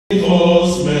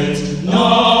Reinforcement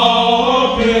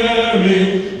now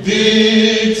appearing,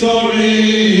 victory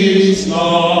is nigh.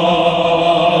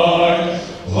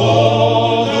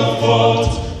 Hold the fort,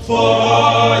 for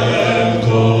I am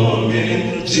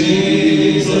coming,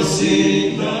 Jesus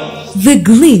in The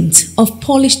glint of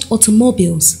polished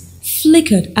automobiles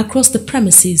flickered across the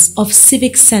premises of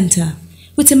Civic Center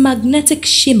with a magnetic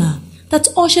shimmer that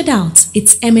ushered out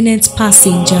its eminent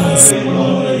passengers.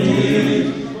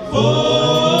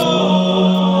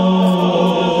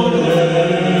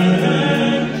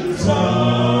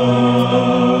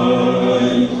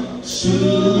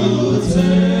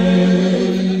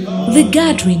 The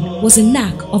gathering was a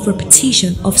knack of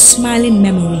repetition of smiling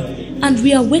memory and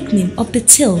reawakening of the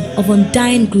tale of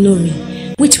undying glory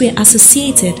which were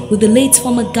associated with the late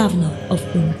former governor of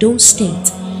Ondo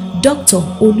State, Dr.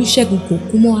 Olusegun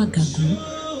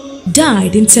Agagu.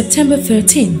 Died in September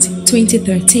 13,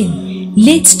 2013,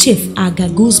 late Chief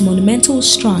Agagu's monumental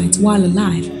strides while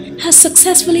alive has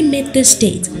successfully made this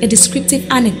date a descriptive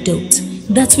anecdote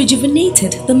that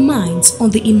rejuvenated the minds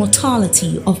on the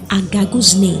immortality of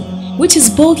Agagu's name, which is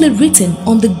boldly written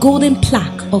on the golden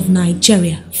plaque of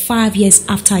Nigeria 5 years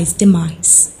after his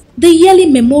demise. The yearly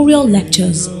memorial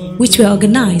lectures, which were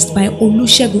organized by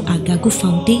Olusegun Agagu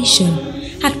Foundation,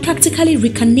 had practically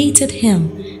reincarnated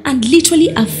him and literally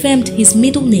affirmed his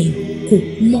middle name,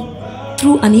 Komo,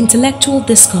 through an intellectual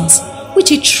discourse which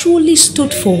he truly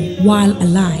stood for while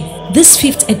alive. This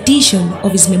 5th edition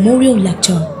of his memorial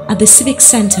lecture at the Civic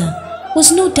Center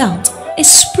was no doubt a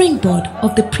springboard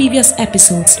of the previous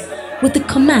episodes with the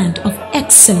command of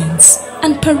excellence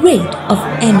and parade of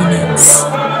eminence.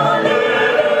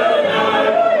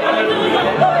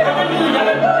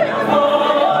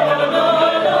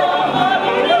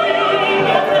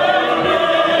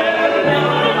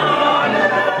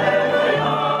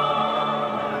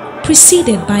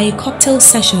 Preceded by a cocktail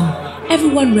session,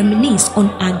 everyone reminisced on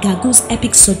Agagu's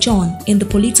epic sojourn in the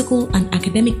political and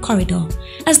academic corridor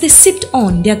as they sipped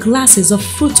on their glasses of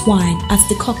fruit wine at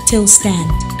the cocktail stand.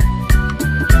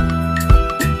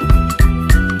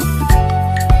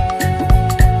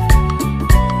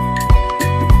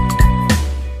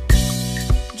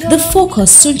 The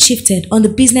focus soon shifted on the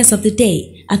business of the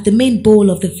day at the main bowl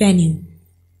of the venue.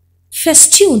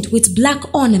 Festooned with black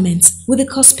ornaments with a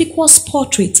conspicuous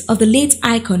portrait of the late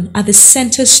icon at the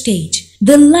center stage,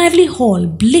 the lively hall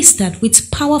blistered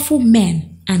with powerful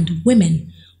men and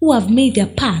women who have made their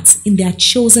paths in their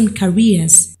chosen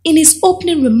careers. In his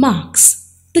opening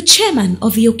remarks, the chairman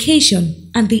of the occasion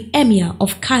and the emir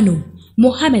of Kano,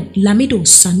 Mohammed Lamido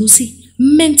Sanusi,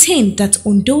 maintained that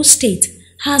Ondo State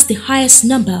has the highest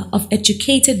number of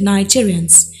educated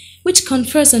Nigerians, which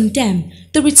confers on them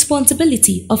the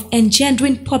responsibility of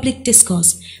engendering public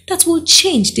discourse that will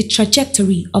change the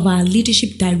trajectory of our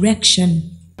leadership direction.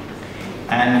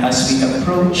 And as we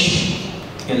approach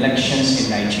elections in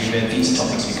Nigeria, these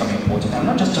topics become important. I'm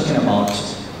not just talking about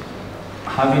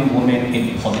having women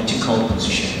in political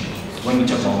position. When we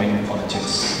talk about women in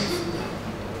politics,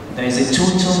 there is a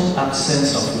total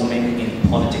absence of women in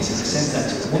politics in the sense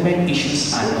that women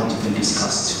issues are not even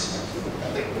discussed.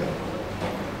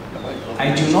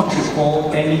 I do not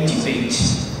recall any debate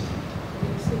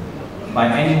by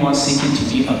anyone seeking to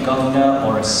be a governor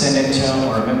or a senator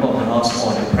or a member of the House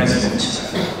or the president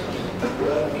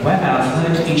where I've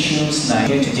heard issues like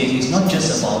here today is not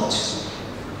just about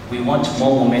we want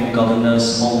more women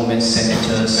governors, more women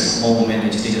senators, more women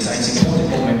legislators. I support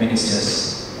more women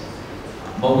ministers,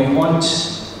 but we want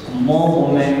more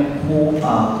women who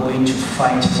are going to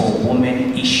fight for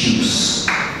women issues.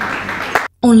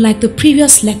 Unlike the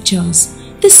previous lectures,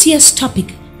 this year's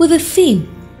topic with the theme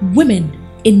Women,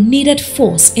 a Needed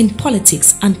Force in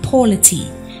Politics and Polity,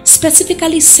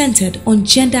 specifically centered on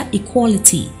gender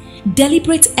equality,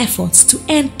 deliberate efforts to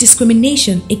end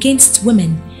discrimination against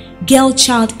women,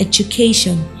 girl-child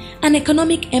education, and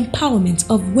economic empowerment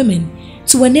of women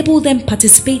to enable them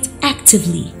participate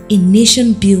actively in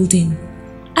nation building.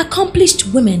 Accomplished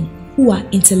women who are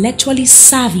intellectually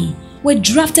savvy were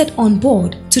drafted on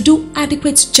board to do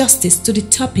adequate justice to the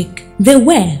topic. They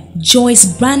were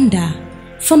Joyce Branda,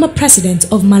 former president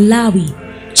of Malawi,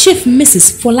 Chief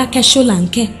Mrs. Folake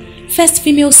Solanke, first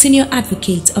female senior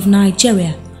advocate of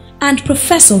Nigeria, and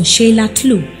Professor Sheila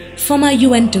Tlu, former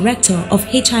UN director of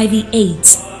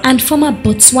HIV/AIDS and former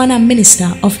Botswana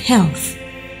Minister of Health.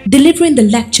 Delivering the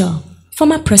lecture,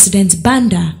 former President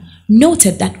Banda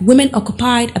noted that women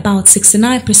occupied about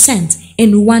 69%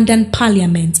 in Rwandan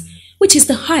parliament, which is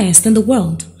the highest in the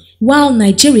world, while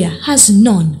Nigeria has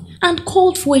none, and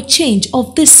called for a change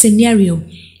of this scenario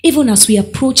even as we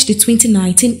approach the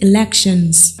 2019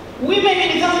 elections. Women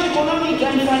in health, economic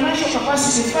and financial capacity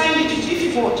capacity find it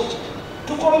difficult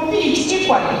to compete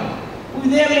equally with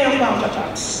their male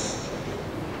counterparts.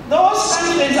 Those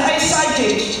countries I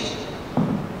cited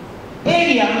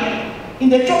earlier in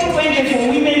the top 20 for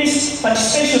women's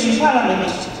participation in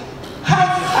parliament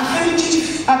have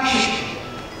affirmative action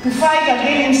to fight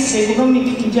against the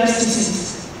economic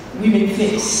injustices women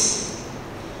face.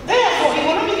 Therefore,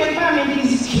 economic empowerment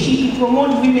is key to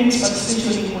promote women's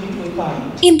participation in political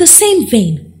empowerment. In the same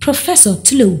vein, Professor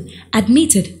Tulu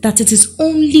admitted that it is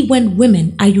only when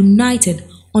women are united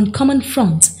on common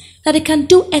fronts that they can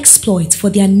do exploits for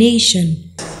their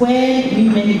nation. When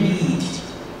women lead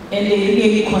and they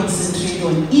really concentrate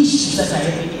on issues that are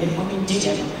happening and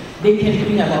community, they can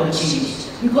bring about change.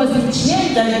 Because the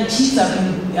change that the chiefs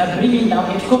are bringing now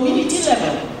at community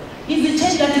level is the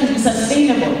change that will be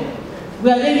sustainable. We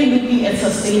are really looking at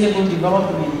sustainable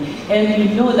development, and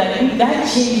we know that if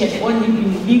that change had only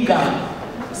been legal,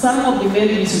 some of the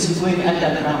values will be going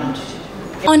underground.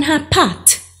 On her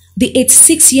part, the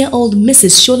 86-year-old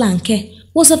Mrs. Sholanke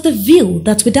was of the view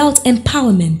that without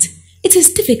empowerment, it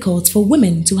is difficult for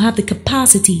women to have the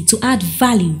capacity to add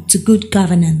value to good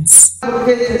governance.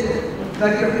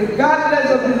 That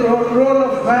regardless of the role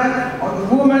of man or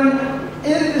the woman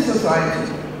in the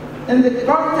society, in the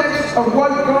context of what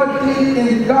God did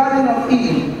in the Garden of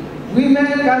Eden, women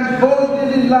can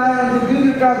boldly rely on the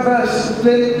biblical verse to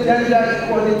claim gender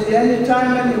equality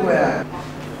anytime, anywhere.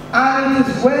 And it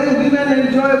is when women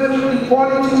enjoy full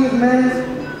equality with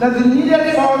men that the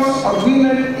needed force of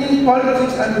women in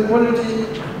politics and the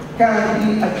polity can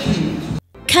be achieved.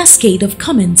 Cascade of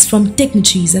comments from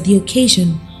dignitaries at the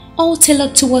occasion, all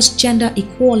tailored towards gender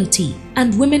equality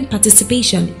and women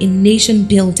participation in nation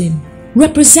building.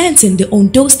 Representing the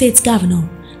Ondo State Governor,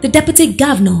 the Deputy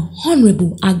Governor,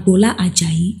 Honorable Agbola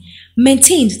Ajayi,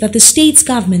 maintained that the state's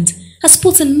government has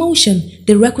put in motion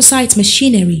the requisite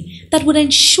machinery that would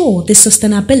ensure the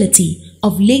sustainability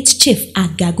of late Chief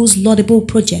Agagu's laudable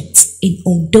projects in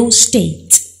Ondo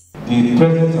State. The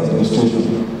present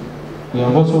administration, we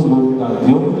have also looked at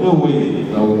the only way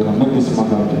that we can make this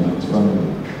matter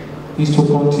transparent is to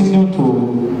continue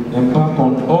to embark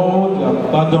on all the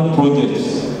abandoned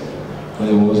projects that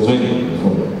he was doing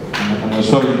before. And I can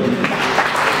assure you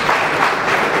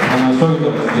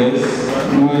that yes,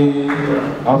 we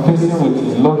are facing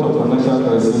with a lot of financial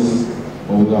crisis,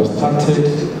 but we have started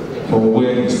from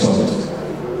where we stopped.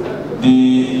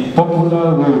 The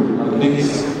popular road that links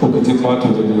Okitipa to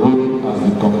the road has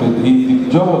been completed.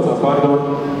 The job was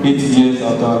abandoned 8 years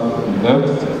after we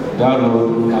left. That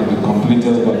road has been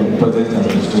completed by the present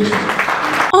administration.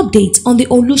 Update on the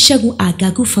Olusegun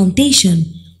Agagu Foundation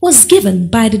was given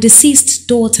by the deceased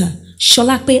daughter,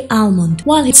 Sholape Almond,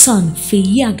 while his son,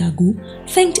 Feyi Agagu,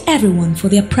 thanked everyone for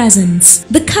their presence.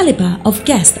 The caliber of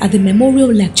guests at the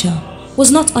memorial lecture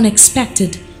was not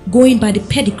unexpected, going by the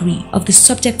pedigree of the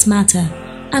subject matter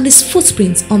and its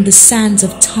footprints on the sands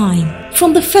of time.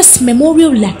 From the first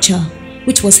memorial lecture,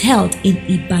 which was held in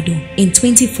Ibadan in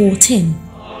 2014,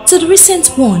 to the recent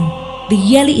one, the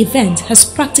yearly event has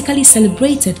practically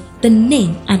celebrated the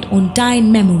name and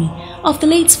undying memory of the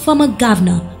late former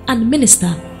governor and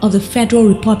minister of the Federal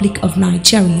Republic of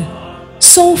Nigeria.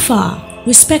 So far,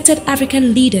 respected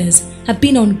African leaders have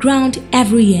been on ground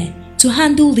every year to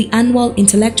handle the annual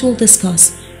intellectual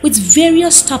discourse with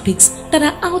various topics that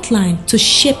are outlined to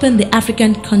shapen the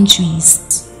African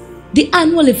countries. The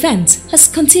annual event has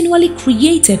continually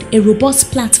created a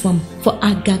robust platform for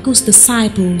Agagu's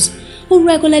disciples, who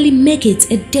regularly make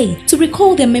it a day to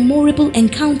recall their memorable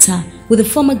encounter with the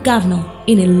former governor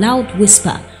in a loud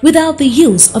whisper, without the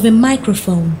use of a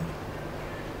microphone.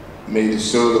 May the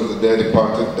soul of the dead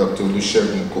departed Dr.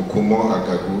 Olusegun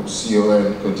Agagu,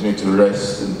 CON, continue to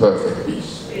rest in perfect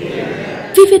peace.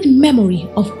 Vivid memory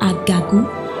of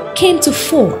Agagu came to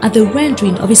fore at the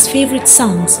rendering of his favorite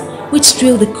songs, which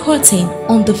drew the curtain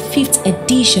on the 5th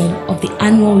edition of the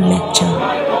annual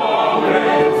lecture.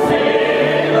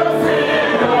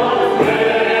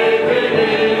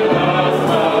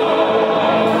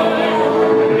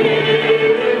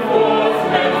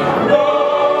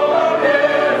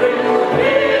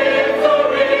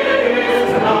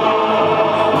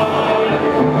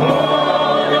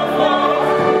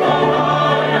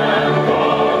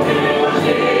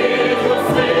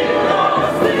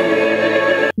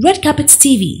 Red Carpet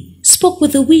TV spoke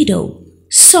with the widow,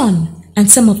 son, and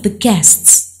some of the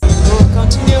guests. We will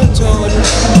continue to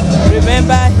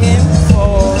remember him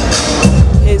for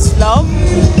his love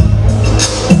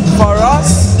for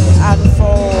us and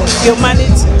for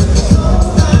humanity.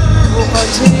 We will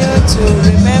continue to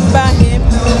remember him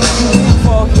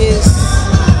for his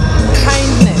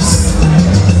kindness,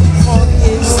 for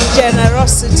his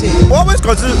generosity.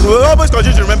 we'll always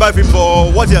continue to remember him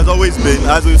for what he has always been.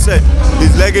 As we've said,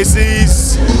 his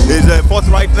legacies, his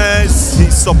forthrightness,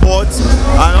 his support,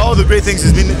 and all the great things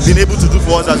he's been able to do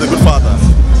for us as a good father.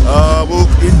 We'll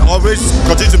always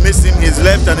continue to miss him. He's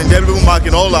left an indelible mark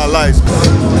in all our lives.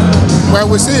 When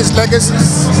we see his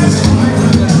legacies,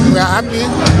 we are happy.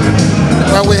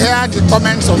 When we hear the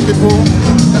comments of people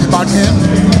about him,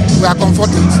 we are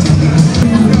comforted.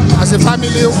 As a family,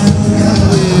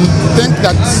 we think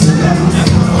that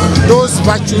those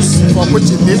virtues for which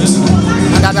he lived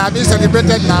and that are being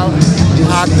celebrated now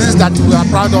are things that we are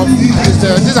proud of.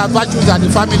 These are virtues that the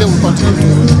family will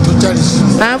continue to cherish.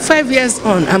 5 years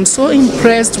on, I'm so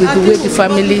impressed with the way the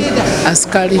family has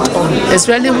carried on,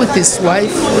 especially with his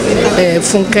wife,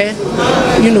 Funke,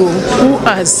 who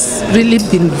has really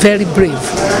been very brave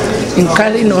in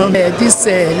carrying on this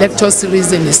lecture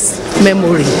series in his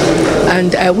memory.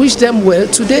 And I wish them well.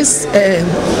 Today's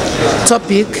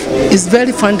topic is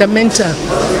very fundamental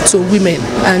to women,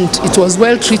 and it was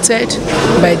well treated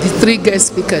by the 3 guest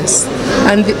speakers.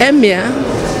 And the Emir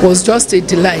was just a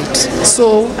delight.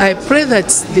 So I pray that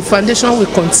the foundation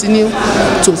will continue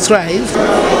to thrive.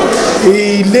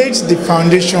 He laid the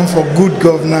foundation for good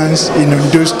governance in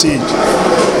Ondo State.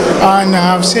 And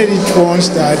I have said it once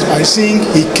that I think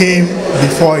he came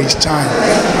before his time.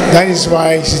 That is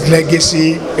why his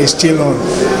legacy is still on.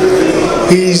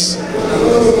 He is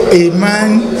a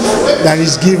man that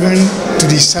is given to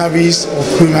the service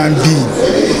of human being.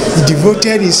 He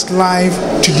devoted his life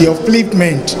to the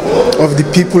upliftment of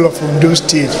the people of Ondo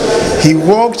State. He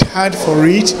worked hard for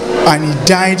it and he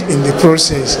died in the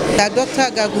process. Dr.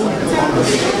 Agagu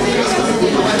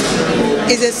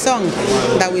is a song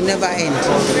that will never end.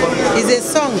 It's a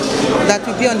song that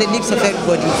will be on the lips of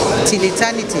everybody till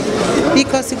eternity,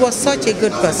 because he was such a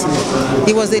good person.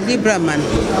 He was a liberal man,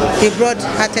 a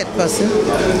broad-hearted person,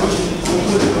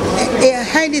 a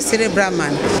highly cerebral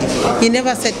man. He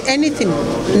never said anything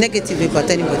negative about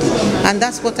anybody, and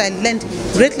that's what I learned,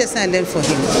 great lesson I learned from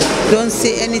him. Don't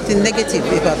say anything negative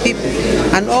about people,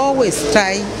 and always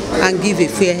try and give a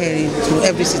fair hearing to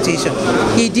every situation.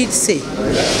 He did say,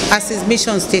 as his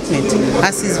mission statement,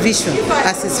 as his vision,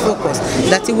 as his focus,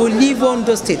 that he will leave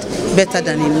Ondo State better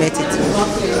than he met it,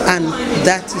 and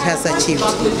that he has achieved.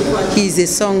 He is a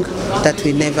song that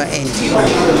will never end.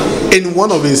 In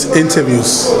one of his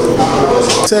interviews,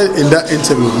 he said in that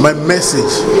interview, my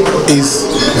message is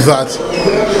that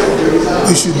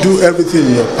you should do everything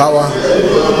in your power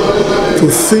to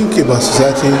think about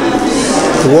society,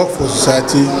 to work for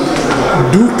society,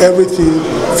 do everything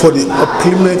for the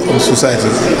upliftment of society.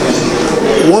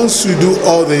 Once you do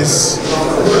all this,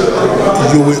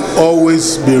 you will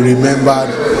always be remembered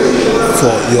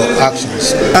for your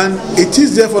actions. And it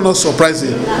is therefore not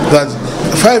surprising that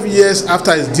 5 years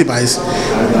after his demise,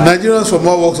 Nigerians from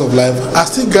all walks of life are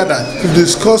still gathered to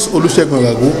discuss Olusegun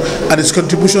Agagu and his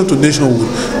contribution to nationhood,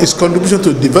 his contribution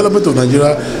to the development of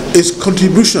Nigeria, his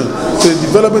contribution to the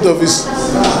development of his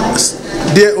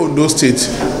dear Ondo State.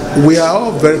 We are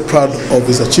all very proud of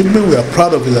his achievement, we are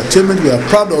proud of his achievement, we are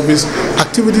proud of his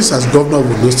activities as governor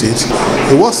of Ondo State.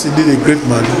 He was indeed a great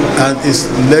man, and his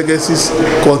legacies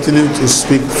continue to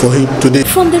speak for him today.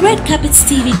 From the Red Carpets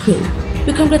TV crew,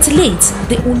 we congratulate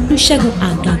the Olusegun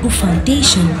Agagu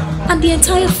Foundation and the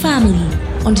entire family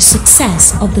on the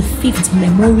success of the 5th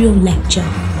Memorial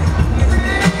Lecture.